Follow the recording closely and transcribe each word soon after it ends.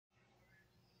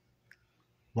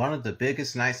One of the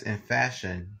biggest nights in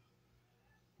fashion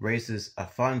raises a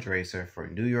fundraiser for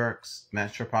New York's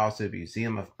Metropolitan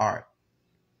Museum of Art.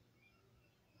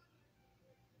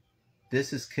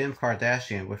 This is Kim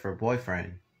Kardashian with her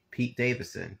boyfriend, Pete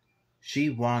Davidson. She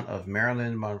one of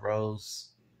Marilyn Monroe's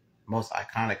most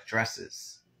iconic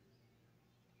dresses.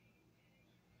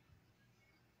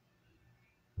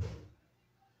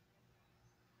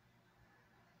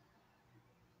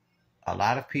 A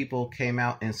lot of people came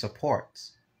out in support.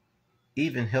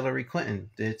 Even Hillary Clinton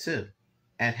did too.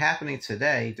 And happening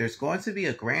today, there's going to be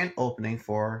a grand opening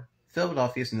for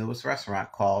Philadelphia's newest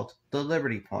restaurant called the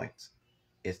Liberty Point.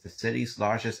 It's the city's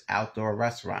largest outdoor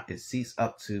restaurant. It seats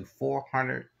up to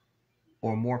 400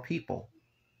 or more people.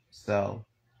 So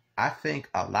I think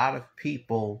a lot of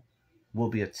people will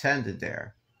be attending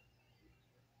there.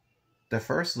 The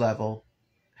first level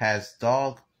has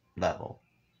dog level.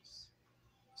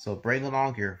 So bring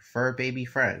along your fur baby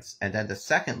friends. And then the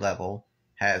second level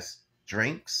has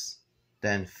drinks,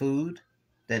 then food,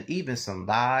 then even some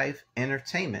live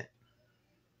entertainment.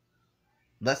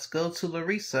 Let's go to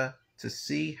Larissa to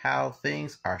see how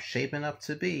things are shaping up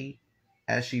to be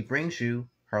as she brings you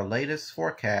her latest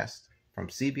forecast from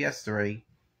CBS 3.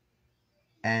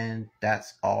 And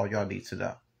that's all y'all need to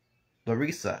know.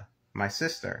 Larissa, my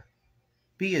sister,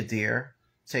 be a dear.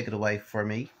 Take it away for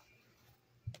me.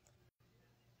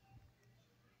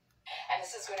 And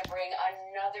this is going to bring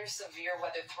another severe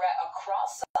weather threat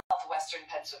across southwestern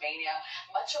Pennsylvania,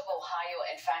 much of Ohio.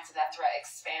 In fact, that threat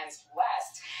expands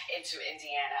west into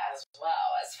Indiana as well.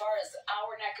 As far as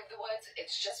our neck of the woods,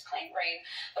 it's just plain rain,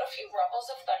 but a few rumbles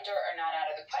of thunder are not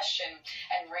out of the question,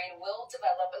 and rain will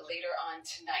develop later on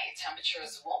tonight.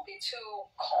 Temperatures won't be too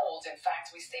cold. In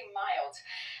fact, we stay mild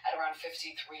at around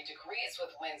 53 degrees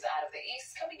with winds out of the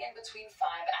east coming in between 5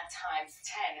 at times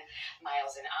 10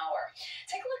 miles an hour.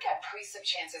 Take a look at precip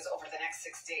chances over the next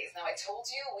 6 days. Now, I told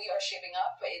you we are shaping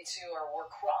up we're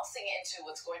crossing into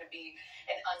what's going to be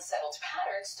an unsettled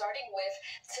pattern, starting with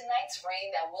tonight's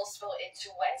rain that will spill into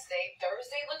Wednesday.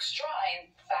 Thursday looks dry. In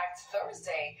fact,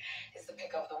 Thursday is the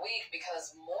pick of the week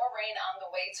because more rain on the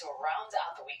way to round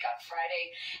out the week on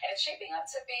Friday, and it's shaping up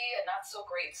to be a not so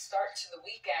great start to the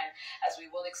weekend as we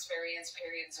will experience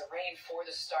periods of rain for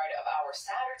the start of our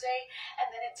Saturday, and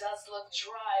then it does look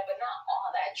dry, but not all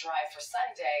that dry for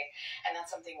Sunday, and that's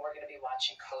something we're going to be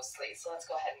watching closely. So let's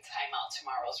go ahead and time out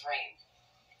tomorrow's rain.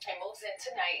 It moves in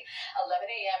tonight, 11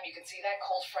 a.m. You can see that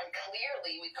cold front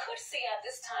clearly. We could see at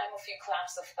this time a few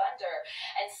claps of thunder,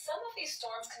 and some of these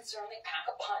storms can certainly pack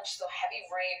a punch, so heavy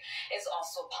rain is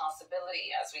also a possibility.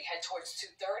 As we head towards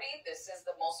 2:30, this is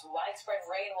the most widespread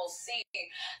rain we'll see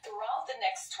throughout the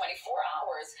next 24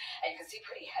 hours, and you can see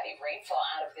pretty heavy rainfall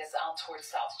out of this out towards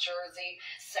South Jersey,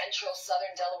 central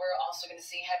southern Delaware, also going to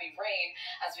see heavy rain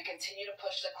as we continue to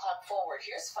push the clock forward.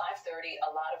 Here's 5:30.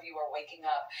 A lot of you are waking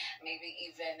up, maybe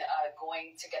even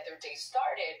going to get their day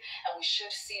started, and we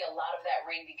should see a lot of that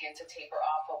rain begin to taper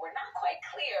off, but we're not quite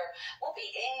clear. We'll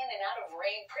be in and out of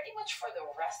rain pretty much for the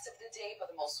rest of the day, but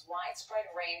the most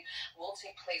widespread rain will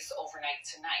take place overnight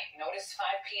tonight. Notice 5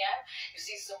 p.m. You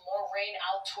see some more rain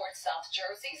out towards South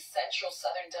Jersey, central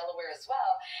southern Delaware as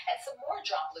well, and some more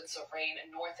droplets of rain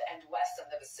north and west of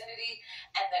the vicinity,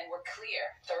 and then we're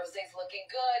clear. Thursday's looking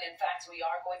good. In fact, we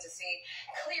are going to see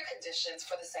clear conditions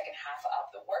for the second half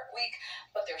of the work week,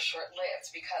 but they're short-lived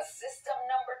because system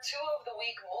number 2 of the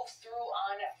week moves through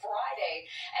on Friday,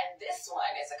 and this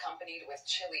one is accompanied with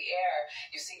chilly air.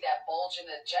 You see that bulge in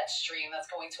the jet stream that's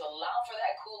going to allow for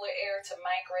that cooler air to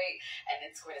migrate, and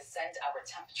it's going to send our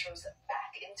temperatures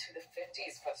back into the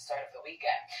 50s for the start of the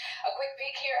weekend. A quick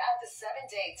peek here at the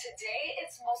 7-day. Today,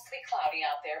 it's mostly cloudy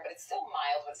out there, but it's still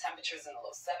mild with temperatures in the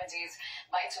low 70s.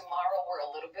 By tomorrow, we're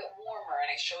a little bit warmer,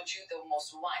 and I showed you the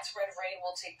most widespread rain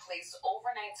will take place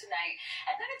overnight tonight,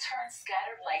 and then it turns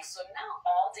scattered light, so not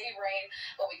all day rain,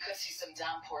 but we could see some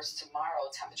downpours tomorrow.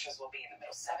 Temperatures will be in the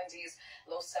middle 70s,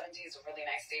 low 70s. A really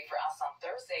nice day for us on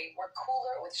Thursday. We're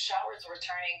cooler with showers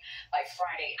returning by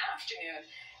Friday afternoon,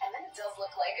 and then it does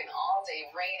look like an all-day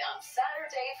rain on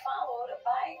Saturday, followed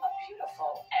by a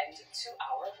beautiful end to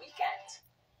our weekend.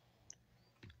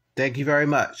 Thank you very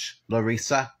much,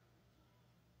 Larissa.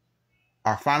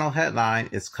 Our final headline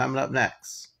is coming up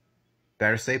next.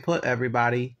 Better stay put,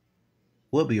 everybody.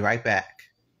 We'll be right back.